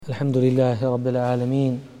الحمد لله رب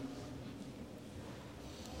العالمين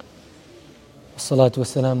والصلاة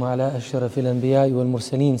والسلام على أشرف الأنبياء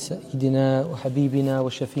والمرسلين سيدنا وحبيبنا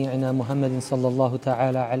وشفيعنا محمد صلى الله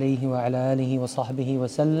تعالى عليه وعلى آله وصحبه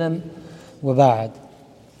وسلم وبعد.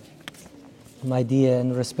 My dear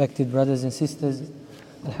and respected brothers and sisters,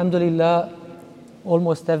 Alhamdulillah,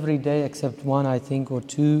 almost every day except one I think or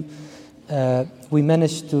two, we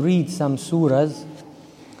managed to read some surahs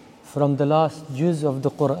from the last juz of the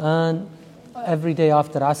Quran every day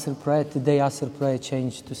after Asr prayer. Today Asr prayer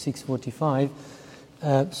changed to 6:45.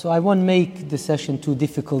 So I won't make the session too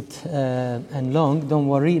difficult and long, don't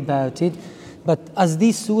worry about it. But as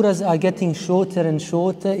these surahs are getting shorter and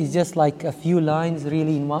shorter, it's just like a few lines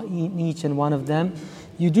really in each and one of them.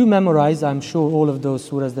 You do memorize, I'm sure, all of those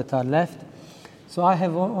surahs that are left. So I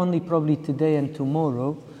have only probably today and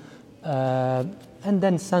tomorrow. And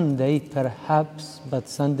then Sunday, perhaps, but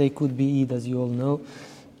Sunday could be Eid, as you all know.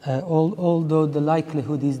 Although the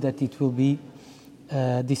likelihood is that it will be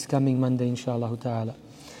this coming Monday, inshallah ta'ala.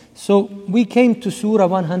 So we came to Surah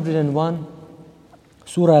 101,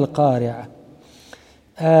 Surah Al-Qari'ah.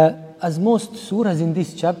 As most surahs in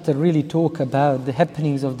this chapter really talk about the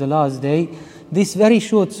happenings of the last day, this very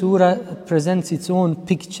short surah presents its own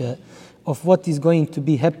picture of what is going to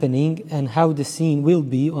be happening and how the scene will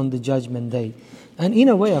be on the Judgment Day. And in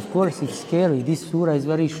a way, of course, it's scary. This surah is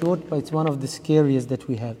very short, but it's one of the scariest that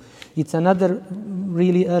we have. It's another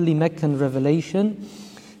really early Meccan revelation,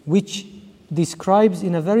 which describes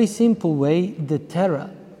in a very simple way the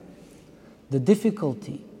terror, the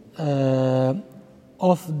difficulty of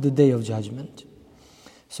the Day of Judgment.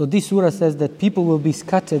 So this surah says that people will be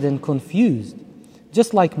scattered and confused,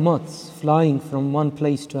 just like moths flying from one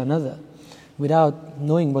place to another, without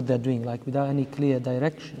knowing what they're doing, like without any clear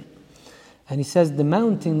direction. And he says the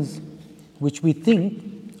mountains, which we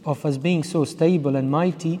think of as being so stable and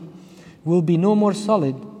mighty, will be no more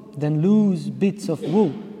solid than loose bits of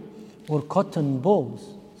wool or cotton balls.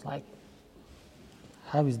 It's like,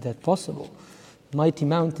 how is that possible? Mighty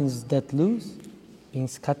mountains that loose, being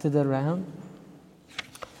scattered around.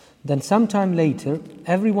 Then sometime later,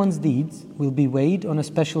 everyone's deeds will be weighed on a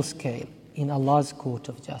special scale in Allah's court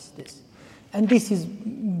of justice. And this is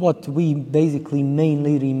what we basically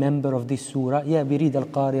mainly remember of this surah. Yeah, we read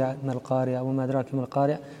Al-Qari'ah, Ma Al-Qari'ah, Wa Ma Adraka Ma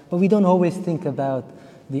Al-Qari'ah, but we don't always think about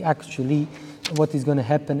the actually what is going to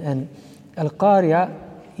happen. And Al-Qari'ah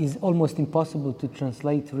is almost impossible to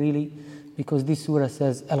translate really, because this surah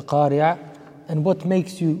says Al-Qari'ah, and what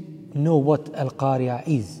makes you know what Al-Qari'ah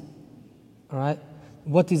is? All right?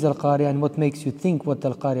 What is Al-Qari'ah and what makes you think what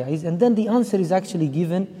Al-Qari'ah is? And then the answer is actually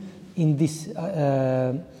given in this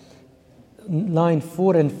line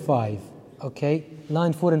 4 and 5, okay?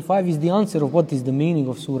 Line 4 and 5 is the answer of what is the meaning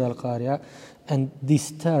of Surah Al-Qari'ah and this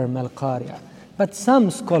term Al-Qari'ah. But some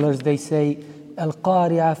scholars, they say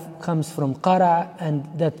Al-Qari'ah comes from Qara', and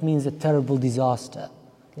that means a terrible disaster,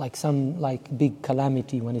 like some big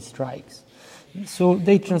calamity when it strikes. So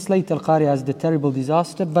they translate Al-Qari'ah as the terrible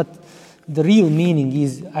disaster, but the real meaning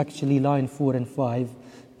is actually line 4 and 5,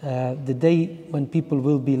 the day when people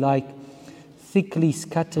will be like thickly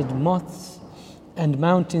scattered moths, and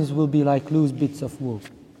mountains will be like loose bits of wool.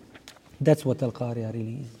 That's what Al-Qari'ah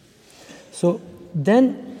really is. So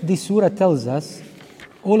then this surah tells us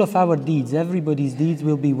all of our deeds, everybody's deeds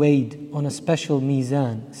will be weighed on a special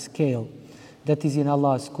mizan, scale, that is in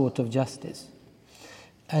Allah's court of justice.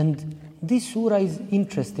 And this surah is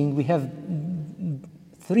interesting. We have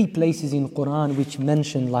 3 places in Quran which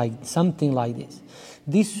mention like something like this.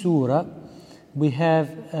 This surah we have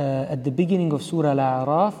at the beginning of Surah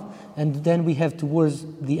Al-A'raf, and then we have towards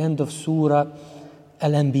the end of Surah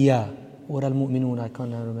Al-Anbiya, or Al-Mu'minun, I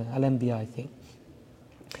can't remember, Al-Anbiya I think,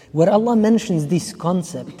 where Allah mentions this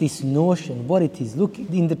concept, this notion, what it is. Look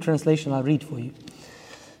in the translation, I'll read for you.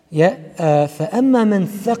 Yeah, فَأَمَّا مَنْ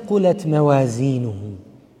ثَقُلَتْ مَوَازِينُهُ.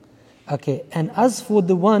 Okay, and as for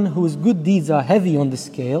the one whose good deeds are heavy on the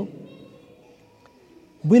scale,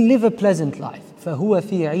 will live a pleasant life. فَهُوَ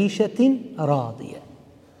فِي عِيشَةٍ رَاضِيَةٍ.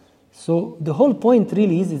 So the whole point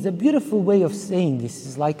really is, it's a beautiful way of saying this.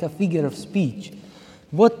 It's like a figure of speech.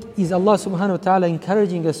 What is Allah subhanahu wa ta'ala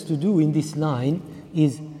encouraging us to do in this line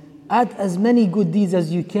is add as many good deeds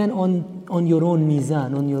as you can on your own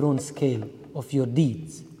mizan, on your own scale of your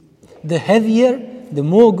deeds. The heavier, the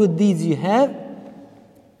more good deeds you have,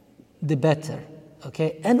 the better.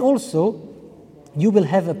 Okay? And also, you will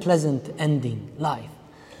have a pleasant ending life.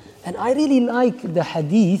 And I really like the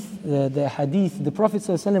hadith. The Prophet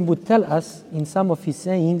ﷺ would tell us in some of his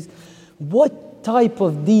sayings what type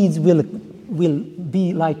of deeds will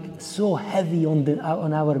be like so heavy on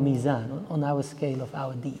our mizan, on our scale of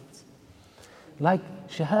our deeds. Like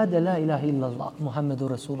Shahada la ilaha illallah Muhammadur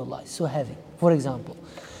Rasulullah. It's so heavy. For example,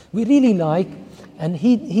 we really like, and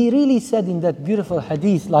he really said in that beautiful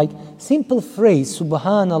hadith, like simple phrase,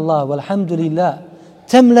 Subhanallah walhamdulillah,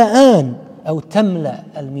 tamla'an or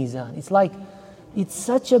tamla al-mizan. It's like, it's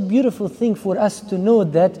such a beautiful thing for us to know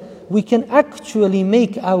that we can actually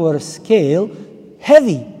make our scale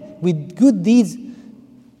heavy with good deeds,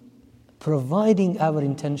 providing our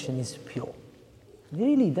intention is pure.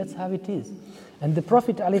 Really, that's how it is. And the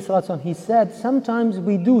Prophet ﷺ, he said, sometimes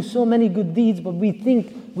we do so many good deeds, but we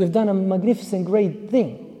think we've done a magnificent, great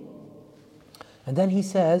thing. And then he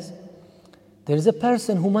says, there's a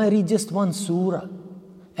person who might read just one surah,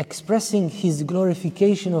 expressing his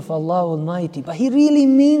glorification of Allah Almighty, but he really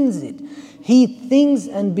means it. He thinks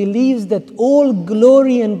and believes that all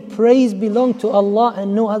glory and praise belong to Allah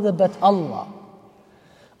and no other but Allah.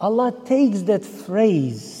 Allah takes that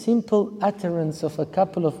phrase, simple utterance of a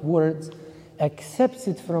couple of words, accepts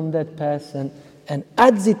it from that person and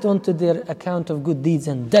adds it onto their account of good deeds,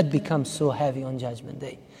 and that becomes so heavy on Judgment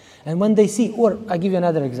Day. And when they see, or I'll give you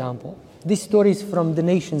another example. This story is from the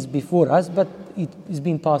nations before us, but it is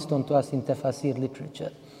being passed on to us in tafsir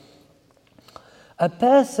literature. A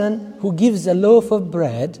person who gives a loaf of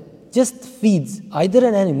bread just feeds either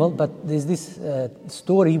an animal, but there's this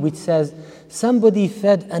story which says somebody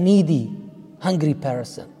fed a needy, hungry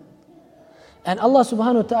person. And Allah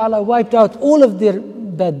subhanahu wa ta'ala wiped out all of their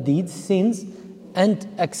bad deeds, sins, and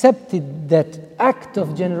accepted that act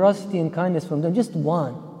of generosity and kindness from them, just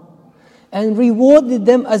one. And rewarded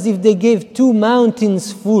them as if they gave 2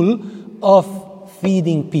 mountains full of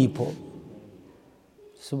feeding people.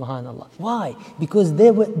 Subhanallah. Why? Because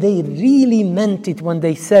they really meant it when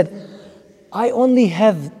they said, I only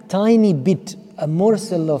have tiny bit, a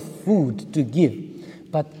morsel of food to give.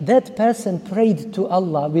 But that person prayed to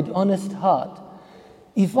Allah with honest heart.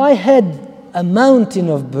 If I had a mountain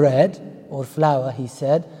of bread or flour, he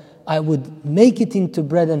said, I would make it into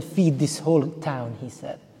bread and feed this whole town, he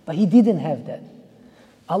said. But he didn't have that.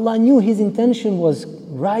 Allah knew his intention was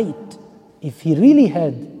right. If he really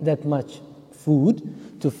had that much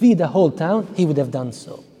food to feed the whole town, he would have done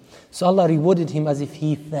so. So Allah rewarded him as if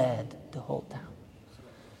he fed the whole town.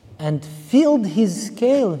 And filled his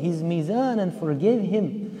scale, his mizan, and forgave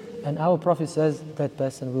him. And our Prophet says that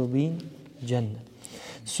person will be in Jannah.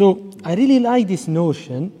 So I really like this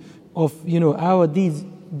notion of, our deeds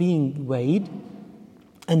being weighed.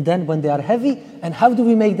 And then when they are heavy, and how do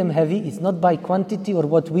we make them heavy? It's not by quantity or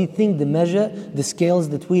what we think, the measure, the scales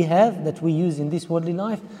that we have, that we use in this worldly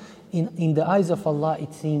life. In the eyes of Allah,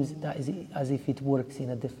 it seems that as if it works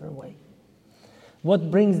in a different way.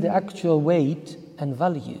 What brings the actual weight and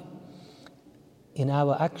value in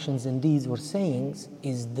our actions and deeds or sayings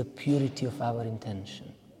is the purity of our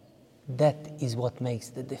intention. That is what makes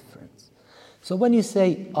the difference. So when you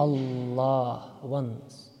say Allah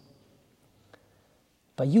once,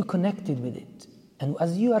 but you connected with it, and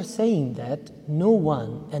as you are saying that, no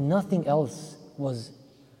one and nothing else was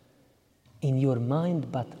in your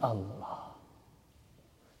mind but Allah,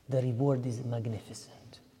 the reward is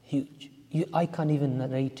magnificent, huge. I can't even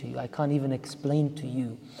narrate to you, I can't even explain to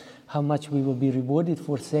you how much we will be rewarded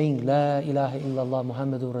for saying La ilaha illallah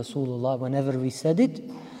Muhammadur Rasulullah whenever we said it,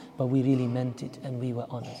 but we really meant it and we were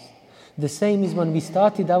honest. The same is when we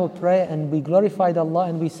started our prayer and we glorified Allah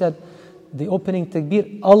and we said the opening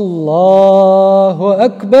takbir, Allahu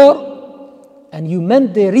Akbar, and you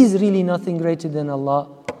meant there is really nothing greater than Allah,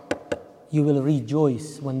 you will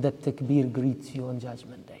rejoice when that takbir greets you on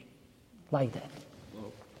Judgment Day. Like that.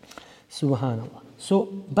 Subhanallah. So,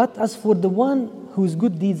 but as for the one whose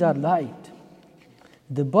good deeds are light,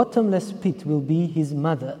 the bottomless pit will be his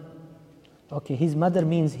mother. Okay, his mother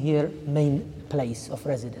means here main place of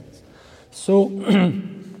residence. So,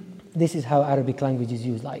 this is how Arabic language is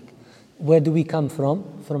used. Like, where do we come from?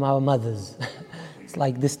 From our mothers. It's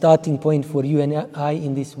like the starting point for you and I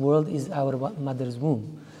in this world is our mother's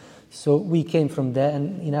womb. So we came from there,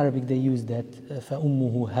 and in Arabic they use that.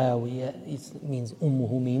 فَأُمُّهُ هَاوِيَةٌ. It means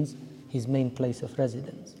ummuhu means his main place of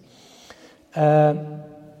residence. وَمَا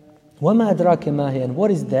أَدْرَاكَ مَا هِيَ. And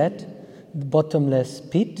what is that? The bottomless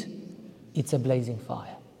pit. It's a blazing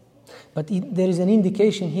fire. But there is an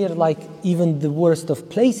indication here, like even the worst of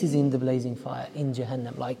places in the blazing fire, in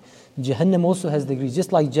Jahannam. Like Jahannam also has degrees.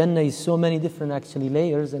 Just like Jannah is so many different actually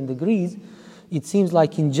layers and degrees, it seems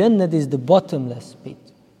like in Jannah there is the bottomless pit,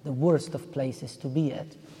 the worst of places to be at.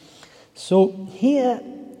 So here,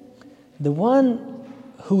 the one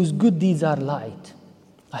whose good deeds are light,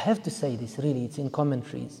 I have to say this really, it's in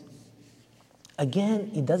commentaries.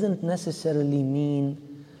 Again, it doesn't necessarily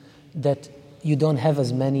mean that you don't have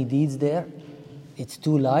as many deeds there. It's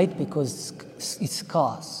too light because it's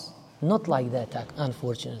scarce. Not like that,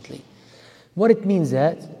 unfortunately. What it means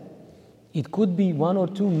that it could be one or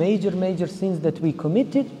two major sins that we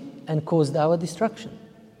committed and caused our destruction.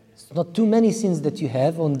 It's not too many sins that you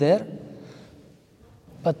have on there,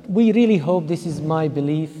 but we really hope, this is my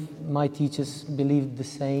belief, my teachers believed the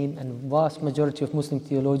same, and vast majority of Muslim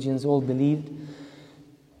theologians all believed,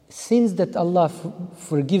 sins that Allah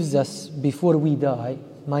forgives us before we die,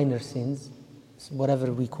 minor sins,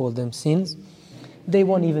 whatever we call them sins, they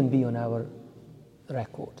won't even be on our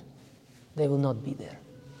record. They will not be there.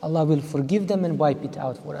 Allah will forgive them and wipe it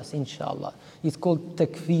out for us, inshallah. It's called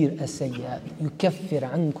takfir as-sayyi'at. Yukaffir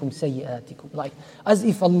ankum sayyi'atikum. Like, as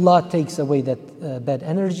if Allah takes away that bad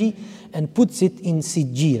energy and puts it in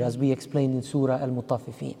sijjir, as we explained in Surah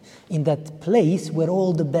Al-Mutaffifin, in that place where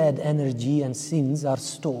all the bad energy and sins are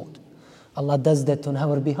stored. Allah does that on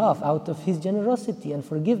our behalf out of His generosity and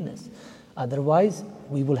forgiveness. Otherwise,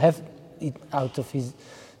 we will have it out of His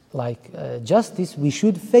justice. We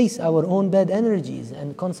should face our own bad energies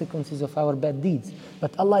and consequences of our bad deeds.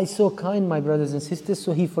 But Allah is so kind, my brothers and sisters,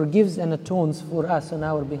 so He forgives and atones for us on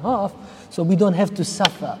our behalf, so we don't have to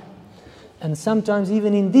suffer. And sometimes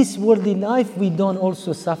even in this worldly life, we don't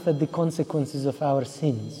also suffer the consequences of our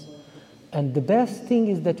sins. And the best thing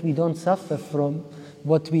is that we don't suffer from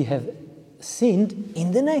what we have sinned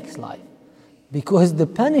in the next life. Because the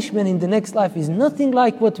punishment in the next life is nothing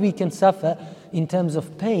like what we can suffer in terms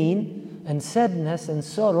of pain and sadness and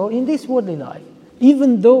sorrow in this worldly life.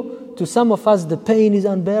 Even though to some of us the pain is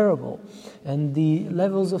unbearable and the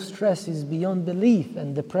levels of stress is beyond belief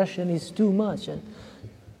and depression is too much. And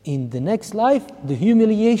in the next life, the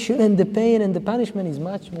humiliation and the pain and the punishment is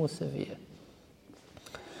much more severe.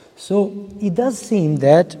 So it does seem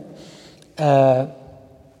that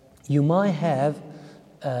you might have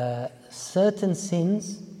certain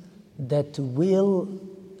sins that will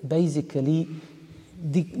basically,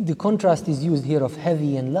 the contrast is used here of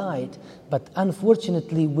heavy and light, but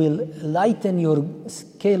unfortunately will lighten your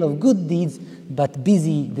scale of good deeds, but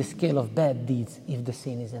busy the scale of bad deeds if the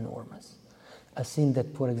sin is enormous. A sin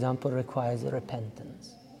that, for example, requires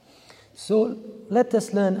repentance. So let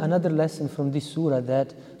us learn another lesson from this surah,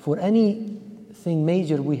 that for anything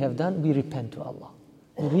major we have done, we repent to Allah.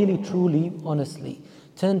 We really, truly, honestly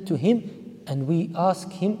turn to Him and we ask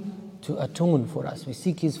Him to atone for us. We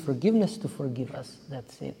seek His forgiveness to forgive us that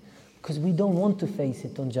sin, because we don't want to face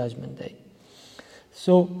it on Judgment Day.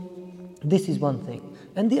 So this is one thing.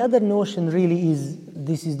 And the other notion really is,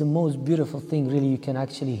 this is the most beautiful thing really you can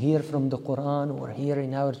actually hear from the Quran or hear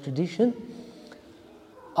in our tradition.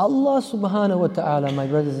 Allah subhanahu wa ta'ala, my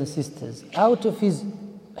brothers and sisters, out of His,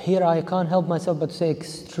 here I can't help myself but say,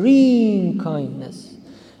 extreme kindness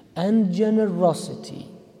and generosity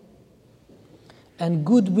and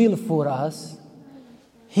goodwill for us,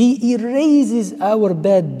 He erases our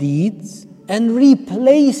bad deeds and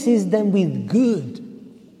replaces them with good.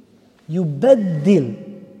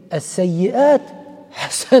 يُبَدِّلْ السَّيِّئَاتِ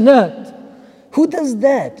حَسَنَاتِ. Who does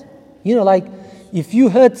that? You know, like if you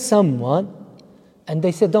hurt someone and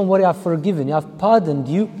they said, don't worry, I've forgiven you, I've pardoned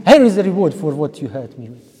you, here is the reward for what you hurt me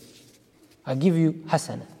with. I give you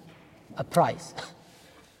hasana, a prize.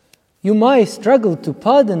 You might struggle to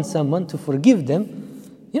pardon someone, to forgive them.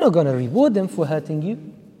 You're not going to reward them for hurting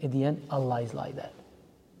you. At the end, Allah is like that.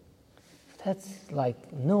 That's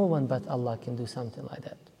like no one but Allah can do something like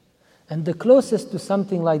that. And the closest to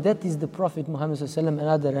something like that is the Prophet Muhammad ﷺ and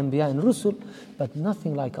other Anbiya and Rusul, but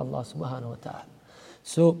nothing like Allah subhanahu wa ta'ala.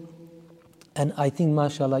 So, and I think,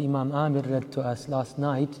 mashallah, Imam Amir read to us last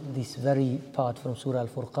night this very part from Surah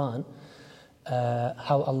Al-Furqan,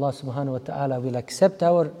 how Allah subhanahu wa ta'ala will accept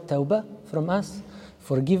our tawbah from us,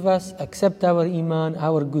 forgive us, accept our iman,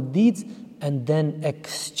 our good deeds, and then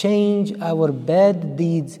exchange our bad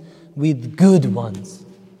deeds with good ones.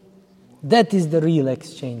 That is the real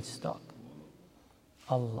exchange stock.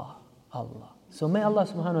 Allah. So may Allah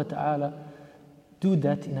subhanahu wa ta'ala do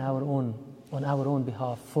that on our own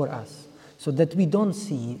behalf for us, so that we don't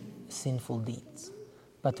see sinful deeds,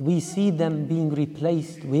 but we see them being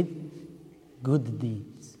replaced with good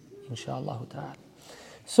deeds, inshallah ta'ala.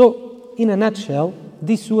 So, in a nutshell,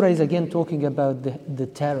 this surah is again talking about the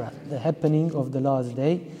terror, the happening of the last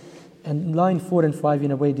day. And line 4 and 5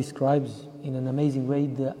 in a way describes in an amazing way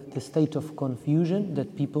the state of confusion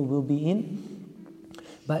that people will be in.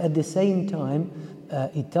 But at the same time,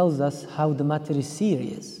 it tells us how the matter is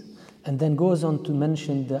serious. And then goes on to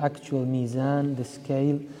mention the actual mizan, the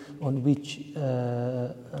scale on which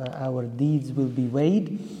our deeds will be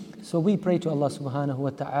weighed. So we pray to Allah subhanahu wa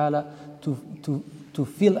ta'ala to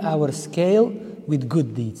fill our scale with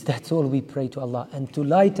good deeds. That's all we pray to Allah. And to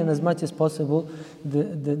lighten as much as possible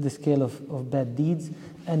the scale of bad deeds.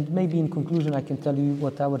 And maybe in conclusion, I can tell you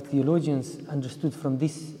what our theologians understood from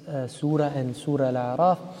this surah and Surah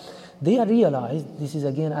Al-A'raf. They realized this is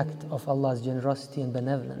again act of Allah's generosity and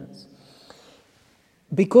benevolence.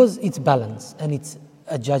 Because it's balance and it's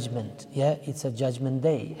a judgment, it's a judgment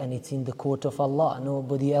day and it's in the court of Allah,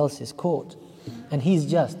 nobody else's court. And He's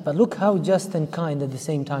just. But look how just and kind at the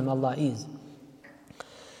same time Allah is.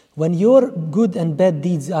 When your good and bad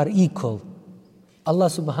deeds are equal, Allah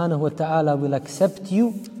subhanahu wa ta'ala will accept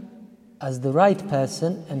you as the right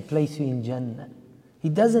person and place you in Jannah. He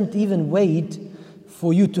doesn't even wait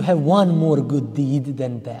for you to have one more good deed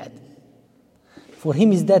than bad. For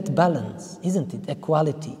Him is that balance, isn't it?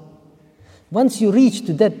 Equality. Once you reach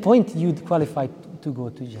to that point, you'd qualify to go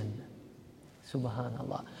to Jannah.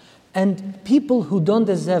 Subhanallah. And people who don't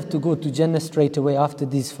deserve to go to Jannah straight away after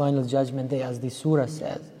this final judgment day, as this surah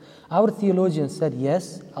says, our theologians said,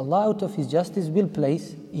 yes, Allah out of His justice will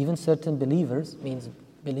place even certain believers, means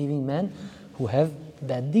believing men, who have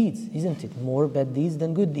bad deeds, isn't it? More bad deeds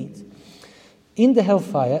than good deeds, in the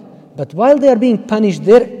hellfire. But while they are being punished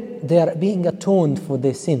there, they are being atoned for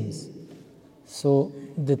their sins. So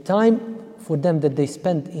the time for them that they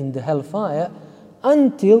spent in the hellfire,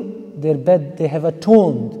 until they have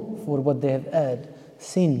atoned for what they have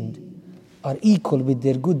sinned, are equal with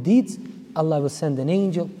their good deeds, Allah will send an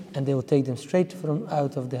angel and they will take them straight from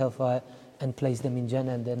out of the hellfire and place them in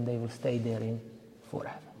Jannah, and then they will stay therein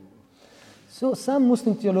forever. So some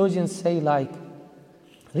Muslim theologians say, like,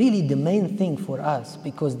 really the main thing for us,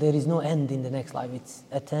 because there is no end in the next life, it's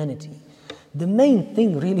eternity. The main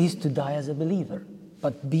thing really is to die as a believer,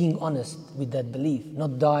 but being honest with that belief,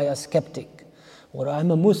 not die as skeptic. Or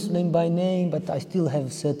I'm a Muslim by name, but I still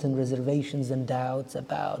have certain reservations and doubts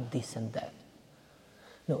about this and that.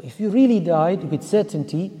 No, if you really died with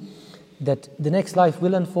certainty that the next life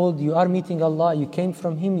will unfold, you are meeting Allah, you came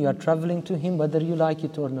from Him, you are traveling to Him, whether you like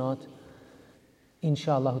it or not,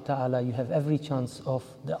 inshallah ta'ala, you have every chance of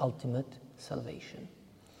the ultimate salvation,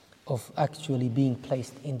 of actually being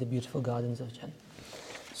placed in the beautiful gardens of Jannah.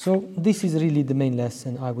 So this is really the main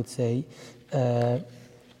lesson, I would say.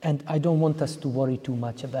 And I don't want us to worry too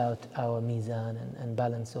much about our mizan and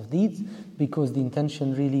balance of deeds, because the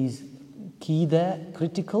intention really is key there,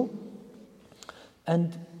 critical.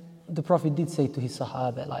 And the Prophet did say to his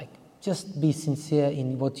Sahaba, like, just be sincere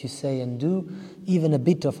in what you say and do. Even a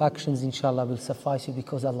bit of actions, inshallah, will suffice you,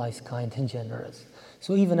 because Allah is kind and generous.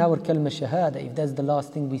 So even our kalma shahada, if that's the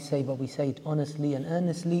last thing we say, but we say it honestly and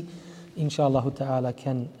earnestly, inshallah ta'ala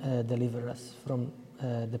can deliver us from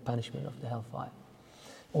the punishment of the hellfire,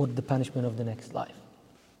 or the punishment of the next life.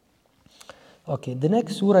 Okay, the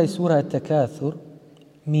next surah is Surah At-Takathur,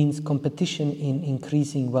 means competition in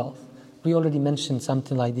increasing wealth. We already mentioned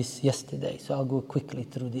something like this yesterday, so I'll go quickly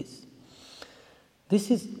through this.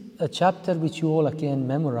 This is a chapter which you all again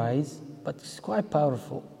memorize, but it's quite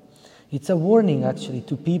powerful. It's a warning actually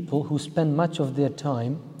to people who spend much of their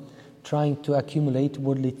time trying to accumulate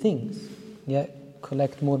worldly things,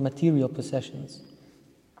 collect more material possessions.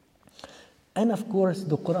 And of course,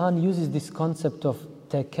 the Quran uses this concept of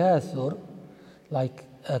takathur, like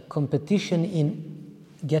a competition in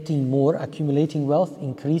getting more, accumulating wealth,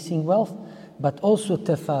 increasing wealth, but also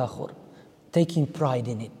tafakhur, taking pride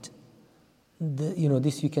in it.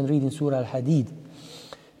 This you can read in Surah Al-Hadid.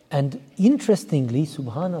 And interestingly,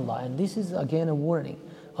 subhanallah, and this is again a warning,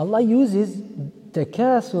 Allah uses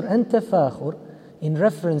takathur and tafakhur in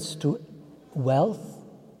reference to wealth,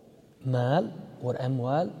 mal or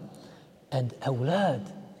amwal, and awlad.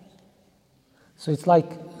 So it's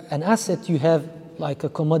like an asset you have, like a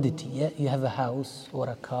commodity. You have a house or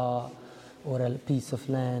a car or a piece of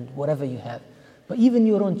land, whatever you have. But even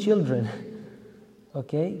your own children,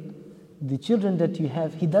 okay, the children that you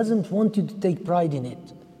have, He doesn't want you to take pride in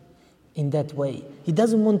it in that way. He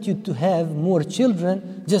doesn't want you to have more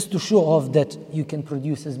children just to show off that you can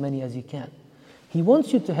produce as many as you can. He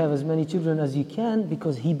wants you to have as many children as you can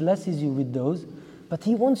because He blesses you with those, but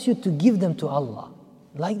He wants you to give them to Allah,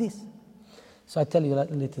 like this. So I tell you a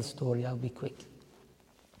little story, I'll be quick.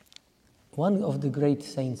 One of the great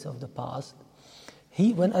saints of the past,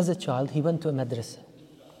 when as a child, he went to a madrasa,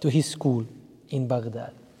 to his school in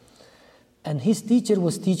Baghdad. And his teacher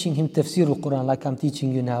was teaching him tafsir al-Quran, like I'm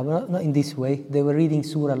teaching you now, but not in this way. They were reading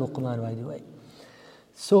Surah al-Quran, by the way.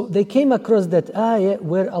 So they came across that ayah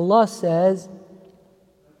where Allah says,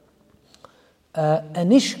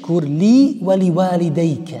 Anishkur li wali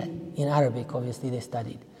walidayka. In Arabic, obviously, they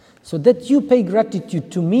studied. So that you pay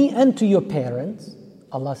gratitude to me and to your parents,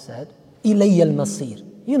 Allah said, ilayya al-masir.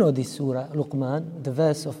 You know this surah, Luqman, the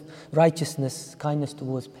verse of righteousness, kindness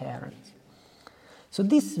towards parents. So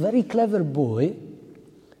this very clever boy,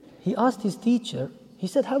 he asked his teacher, he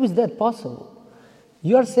said, how is that possible?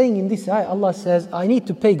 You are saying in this ayah, Allah says, I need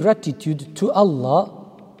to pay gratitude to Allah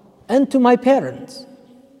and to my parents.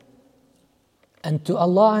 And to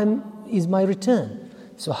Allah is my return.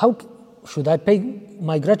 So how should I pay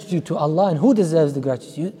my gratitude to Allah, and who deserves the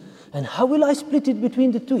gratitude? And how will I split it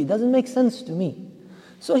between the two? It doesn't make sense to me.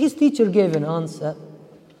 So his teacher gave an answer,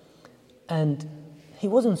 and he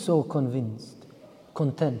wasn't so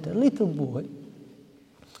content, a little boy.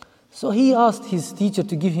 So he asked his teacher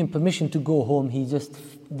to give him permission to go home. He just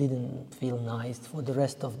didn't feel nice for the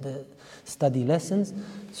rest of the study lessons.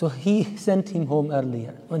 So he sent him home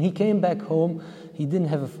earlier. When he came back home, he didn't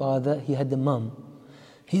have a father, he had a mom.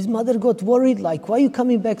 His mother got worried, like, why are you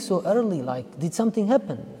coming back so early? Like, did something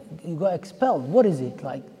happen? You got expelled. What is it?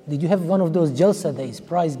 Like, did you have one of those Jalsa days,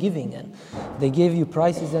 prize giving, and they gave you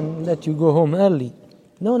prizes and let you go home early?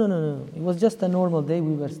 No. It was just a normal day.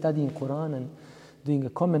 We were studying Quran and doing a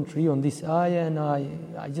commentary on this ayah, and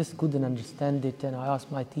I just couldn't understand it, and I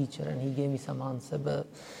asked my teacher, and he gave me some answer, but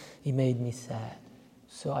he made me sad.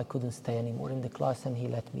 So I couldn't stay anymore in the class, and he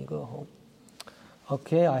let me go home.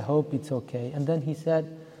 Okay, I hope it's okay. And then he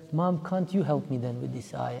said, Mom, can't you help me then with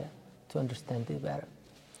this ayah to understand it better?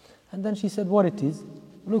 And then she said, what it is?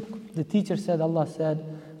 Look, the teacher said, Allah said,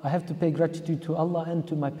 I have to pay gratitude to Allah and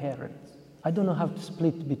to my parents. I don't know how to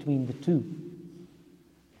split between the two.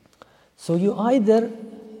 So you either,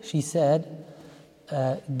 she said,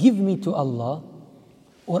 give me to Allah,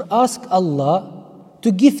 or ask Allah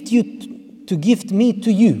to gift me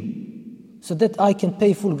to you, so that I can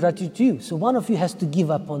pay full gratitude to you. So one of you has to give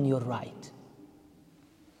up on your right.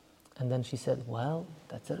 And then she said, well,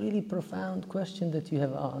 that's a really profound question that you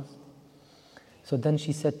have asked. So then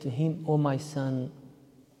she said to him, oh my son,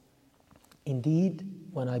 indeed,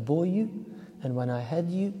 when I bore you and when I had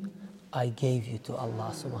you, I gave you to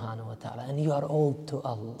Allah subhanahu wa ta'ala, and you are all to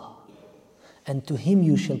Allah. And to Him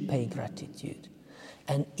you shall pay gratitude.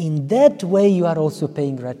 And in that way you are also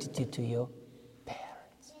paying gratitude to your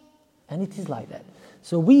parents. And it is like that.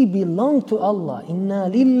 So we belong to Allah. Inna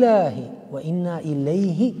lillahi wa inna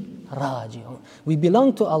ilayhi raji'un. We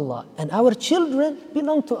belong to Allah, and our children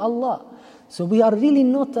belong to Allah. So we are really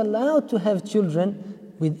not allowed to have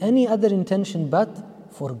children with any other intention but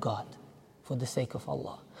for God, for the sake of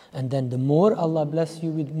Allah. And then the more Allah bless you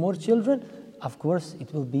with more children, of course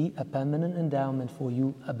it will be a permanent endowment for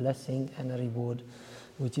you, a blessing and a reward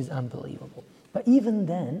which is unbelievable. But even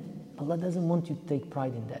then, Allah doesn't want you to take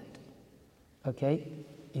pride in that. Okay?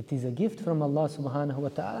 It is a gift from Allah subhanahu wa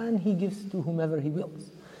ta'ala, and He gives to whomever He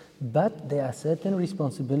wills. But there are certain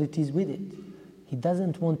responsibilities with it. He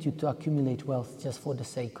doesn't want you to accumulate wealth just for the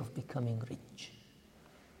sake of becoming rich.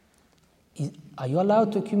 Are you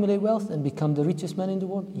allowed to accumulate wealth and become the richest man in the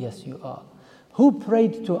world? Yes, you are. Who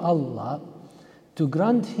prayed to Allah to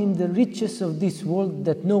grant him the riches of this world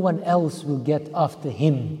that no one else will get after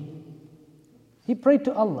him? He prayed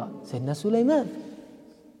to Allah, Sayyidina Sulaiman.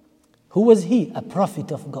 Who was he? A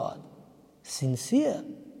prophet of God. Sincere,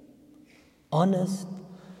 honest,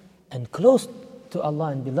 and close to Allah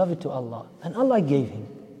and beloved to Allah. And Allah gave him.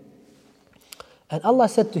 And Allah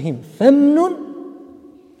said to him, فَمْنُنْ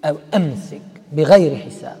أو أمسك بغير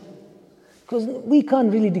حساب. Because we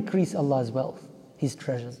can't really decrease Allah's wealth, His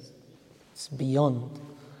treasures. It's beyond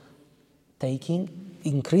taking,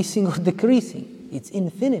 increasing or decreasing. It's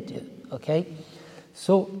infinitive, okay?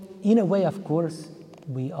 So in a way, of course,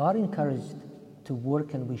 we are encouraged to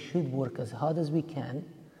work, and we should work as hard as we can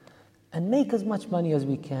and make as much money as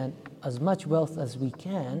we can, as much wealth as we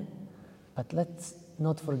can, but let's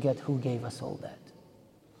not forget who gave us all that.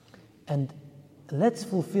 And let's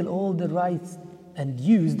fulfill all the rights and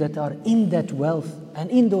dues that are in that wealth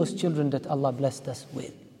and in those children that Allah blessed us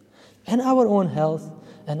with. And our own health,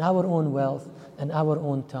 and our own wealth, and our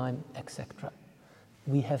own time, etc.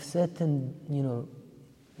 We have certain,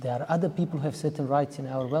 there are other people who have certain rights in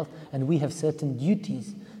our wealth, and we have certain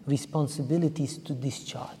duties, responsibilities to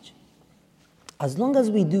discharge. As long as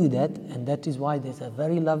we do that, and that is why there's a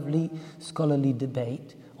very lovely scholarly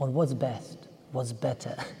debate on what's best, what's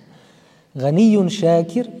better. Ghaniyun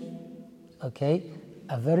Shakir, okay,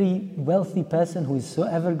 a very wealthy person who is so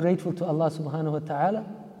ever grateful to Allah subhanahu wa ta'ala,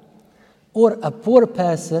 or a poor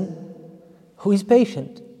person who is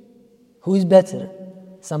patient, who is better.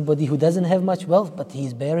 Somebody who doesn't have much wealth, but he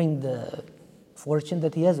is bearing the fortune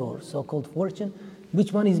that he has, or so-called fortune.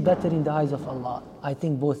 Which one is better in the eyes of Allah? I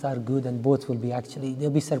think both are good, and both will be they'll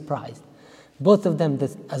be surprised. Both of them,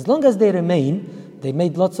 as long as they remain they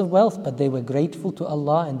made lots of wealth, but they were grateful to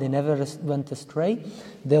Allah and they never went astray,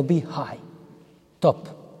 they'll be high, top,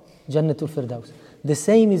 Jannatul Firdaus. The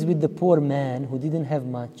same is with the poor man who didn't have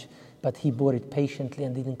much, but he bore it patiently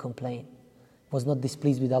and didn't complain, was not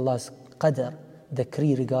displeased with Allah's qadr,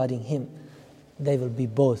 decree regarding him. They will be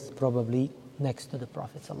both probably next to the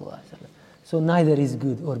Prophet ﷺ. So neither is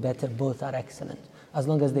good or better, both are excellent, as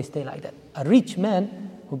long as they stay like that. A rich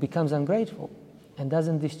man who becomes ungrateful and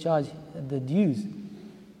doesn't discharge the dues,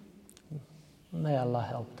 may Allah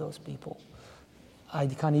help those people. I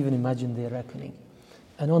can't even imagine their reckoning.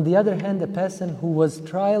 And on the other hand, a person who was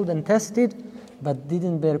trialed and tested, but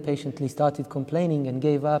didn't bear patiently, started complaining and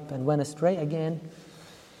gave up and went astray again,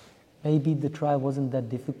 maybe the trial wasn't that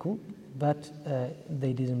difficult, but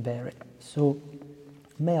they didn't bear it. So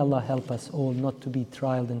may Allah help us all not to be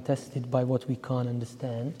trialed and tested by what we can't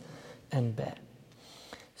understand and bear.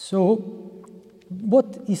 So what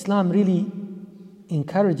Islam really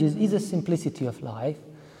encourages is a simplicity of life.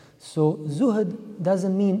 So zuhud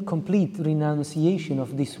doesn't mean complete renunciation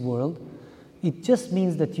of this world. It just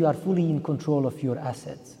means that you are fully in control of your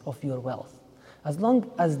assets, of your wealth. As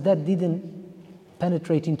long as that didn't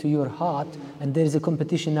penetrate into your heart, and there is a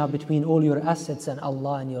competition now between all your assets and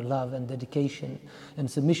Allah and your love and dedication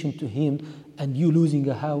and submission to Him, and you losing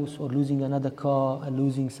a house or losing another car and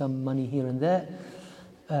losing some money here and there,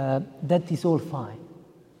 that is all fine.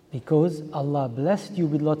 Because Allah blessed you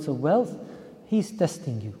with lots of wealth, He's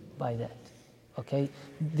testing you by that. Okay?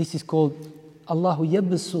 This is called Allahu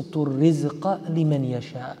yabsutu rizqa liman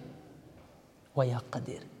yasha wa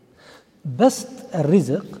yaqdir. Bast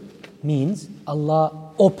al-rizq means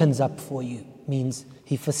Allah opens up for you, means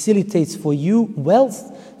He facilitates for you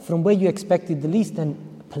wealth from where you expected the least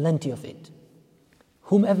and plenty of it.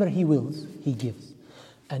 Whomever He wills, He gives.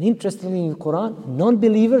 And interestingly in the Quran,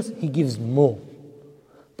 non-believers, He gives more.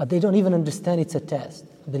 But they don't even understand it's a test.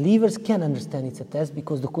 Believers can understand it's a test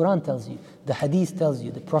because the Quran tells you, the Hadith tells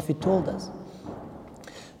you, the Prophet told us.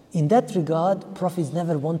 In that regard, prophets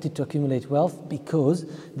never wanted to accumulate wealth because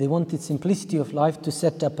they wanted simplicity of life to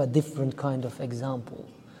set up a different kind of example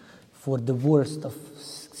for the worst of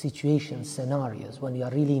situations, scenarios, when you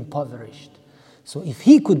are really impoverished. So if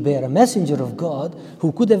he could bear a messenger of God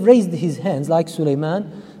who could have raised his hands like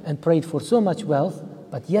Sulaiman and prayed for so much wealth,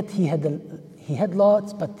 but yet he had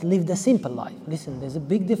lots but lived a simple life. Listen, there's a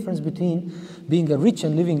big difference between being a rich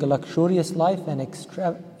and living a luxurious life and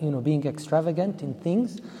being extravagant in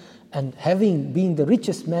things, and being the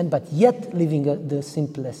richest man but yet living the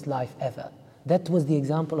simplest life ever. That was the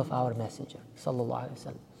example of our messenger, sallallahu alaihi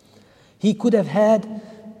wasallam. He could have had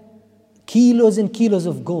kilos and kilos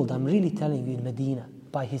of gold, I'm really telling you, in Medina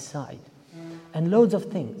by his side, and loads of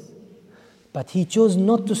things. But he chose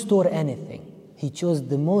not to store anything. He chose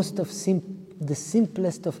the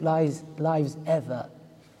simplest of lives ever,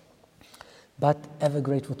 but ever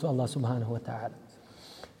grateful to Allah subhanahu wa ta'ala.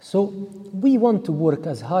 So we want to work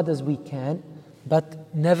as hard as we can,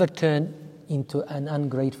 but never turn into an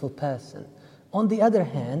ungrateful person. On the other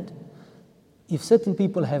hand, if certain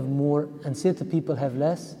people have more and certain people have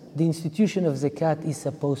less, the institution of zakat is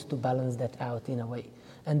supposed to balance that out in a way.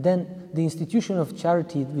 And then the institution of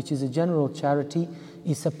charity, which is a general charity,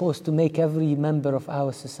 is supposed to make every member of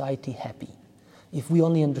our society happy. If we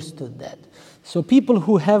only understood that. So people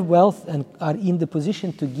who have wealth and are in the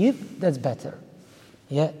position to give, that's better.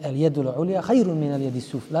 Yeah, al-yadul ulya khayrun min al-yadi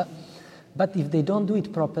sufla. But if they don't do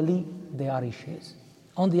it properly, there are issues.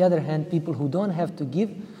 On the other hand, people who don't have to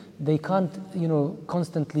give, they can't,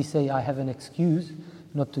 constantly say, I have an excuse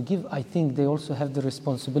not to give. I think they also have the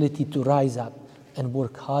responsibility to rise up and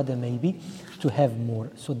work harder maybe to have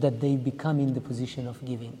more, so that they become in the position of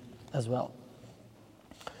giving as well.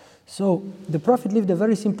 So the Prophet lived a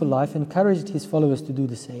very simple life, encouraged his followers to do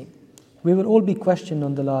the same. We will all be questioned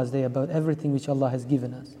on the last day about everything which Allah has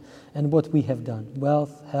given us and what we have done.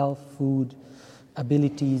 Wealth, health, food,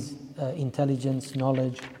 abilities, intelligence,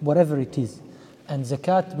 knowledge, whatever it is. And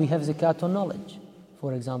zakat, we have zakat on knowledge.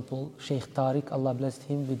 For example, Sheikh Tariq, Allah blessed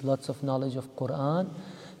him with lots of knowledge of Quran,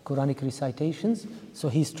 Quranic recitations. So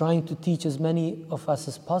he's trying to teach as many of us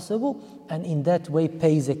as possible, and in that way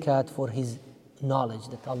pay zakat for his knowledge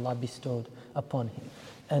that Allah bestowed upon him.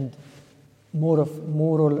 And more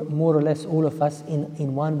or less all of us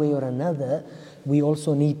in one way or another, we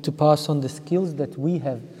also need to pass on the skills that we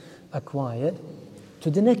have acquired to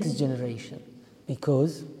the next generation.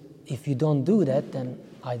 Because if you don't do that, then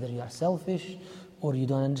either you are selfish or you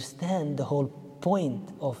don't understand the whole point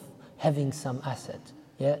of having some asset,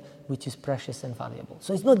 which is precious and valuable.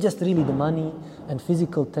 So it's not just really the money and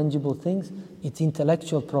physical, tangible things, it's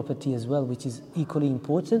intellectual property as well, which is equally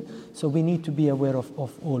important. So we need to be aware of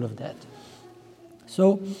all of that.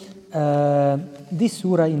 So this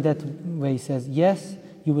surah in that way says, yes,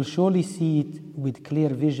 you will surely see it with clear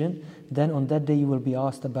vision. Then on that day you will be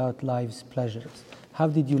asked about life's pleasures. How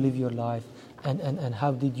did you live your life? And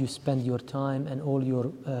how did you spend your time and all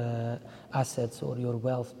your assets or your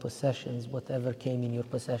wealth, possessions, whatever came in your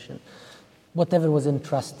possession, whatever was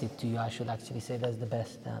entrusted to you, I should actually say, that's the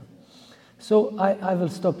best term. So I will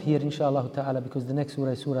stop here, inshallah ta'ala, because the next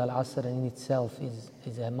surah is Surah Al-Asr, and in itself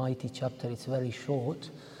is a mighty chapter. It's very short.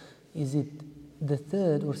 Is it the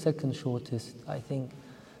third or second shortest? I think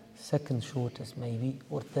second shortest maybe,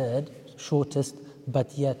 or third shortest,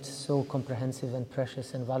 but yet so comprehensive and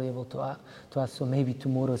precious and valuable to us. So maybe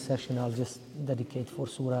tomorrow's session I'll just dedicate for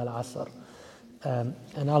Surah Al-Asr.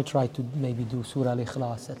 And I'll try to maybe do Surah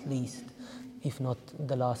Al-Ikhlas at least, if not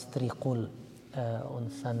the last 3 Qul on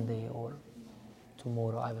Sunday or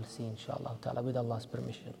tomorrow. I will see, inshallah ta'ala, with Allah's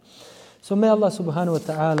permission. So may Allah subhanahu wa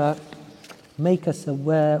ta'ala make us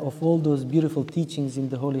aware of all those beautiful teachings in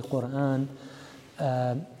the Holy Quran,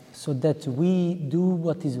 so that we do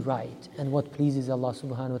what is right and what pleases Allah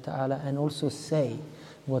subhanahu wa ta'ala, and also say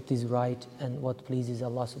what is right and what pleases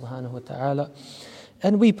Allah subhanahu wa ta'ala.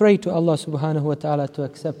 And we pray to Allah subhanahu wa ta'ala to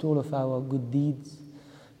accept all of our good deeds,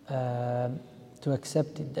 to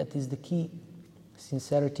accept it. That is the key.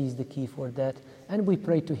 Sincerity is the key for that. And we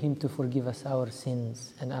pray to Him to forgive us our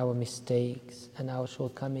sins and our mistakes and our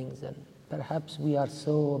shortcomings. And perhaps we are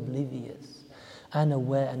so oblivious,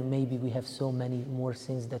 unaware, and maybe we have so many more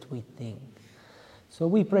sins that we think. So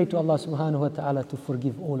we pray to Allah subhanahu wa ta'ala to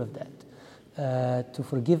forgive all of that, to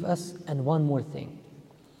forgive us. And one more thing.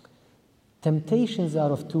 Temptations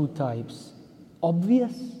are of 2 types,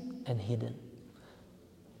 obvious and hidden.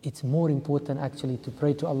 It's more important actually to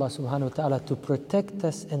pray to Allah subhanahu wa ta'ala to protect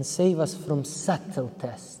us and save us from subtle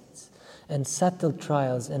tests and subtle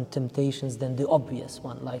trials and temptations than the obvious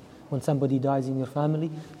one. Like when somebody dies in your family,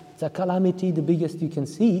 it's a calamity, the biggest you can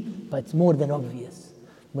see, but it's more than obvious.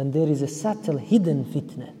 When there is a subtle hidden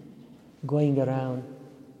fitna going around,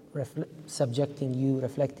 subjecting you,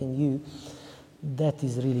 reflecting you, that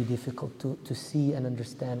is really difficult to see and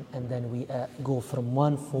understand. And then we go from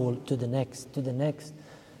one fall to the next,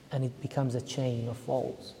 and it becomes a chain of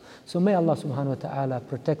falls. So may Allah subhanahu wa ta'ala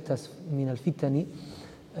protect us min al-fitani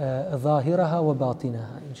ظاهرها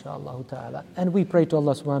وباطنها inshallah ta'ala. And we pray to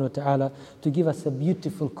Allah subhanahu wa ta'ala to give us a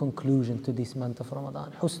beautiful conclusion to this month of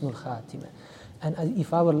Ramadan, husnul khatimah. And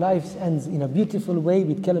if our lives ends in a beautiful way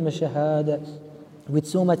with kalima shahada, with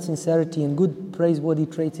so much sincerity and good praiseworthy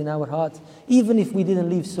traits in our hearts, even if we didn't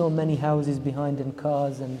leave so many houses behind and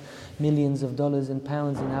cars and millions of dollars and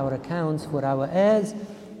pounds in our accounts for our heirs,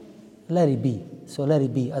 let it be. So let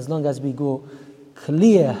it be. As long as we go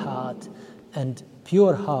clear heart and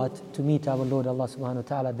pure heart to meet our Lord Allah subhanahu wa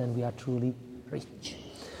ta'ala, then we are truly rich.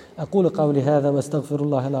 أقول قولي هذا واستغفر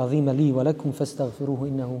الله العظيم لي ولكم فاستغفروه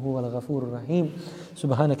إنه هو الغفور الرحيم.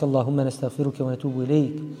 سبحانك اللهم نستغفرك ونتوب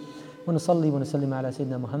إليك ونصلي ونسلم على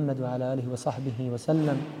سيدنا محمد وعلى آله وصحبه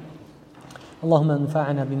وسلم. اللهم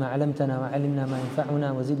انفعنا بما علمتنا وعلمنا ما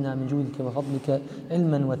ينفعنا وزدنا من جودك وفضلك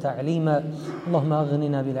علما وتعليما. اللهم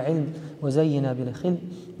أغننا بالعلم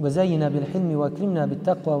وزينا بالحلم واكرمنا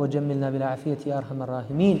بالتقوى وجملنا بالعافية يا أرحم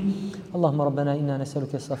الراحمين. اللهم ربنا إنا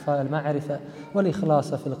نسألك صفاء المعرفة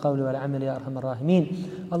والإخلاص في القول والعمل يا أرحم الراحمين.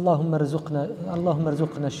 اللهم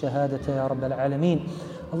ارزقنا الشهادة يا رب العالمين.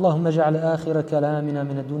 اللهم اجعل آخر كلامنا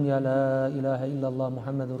من الدنيا لا إله إلا الله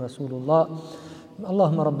محمد رسول الله.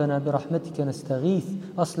 اللهم ربنا برحمتك نستغيث،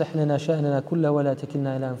 أصلح لنا شأننا كله ولا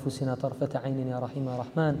تكلنا إلى أنفسنا طرفة عين يا رحيم يا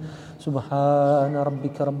رحمن. سبحان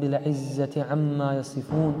ربك رب العزة عما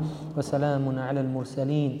يصفون وسلام على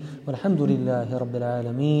المرسلين والحمد لله رب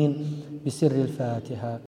العالمين. بسر الفاتحة.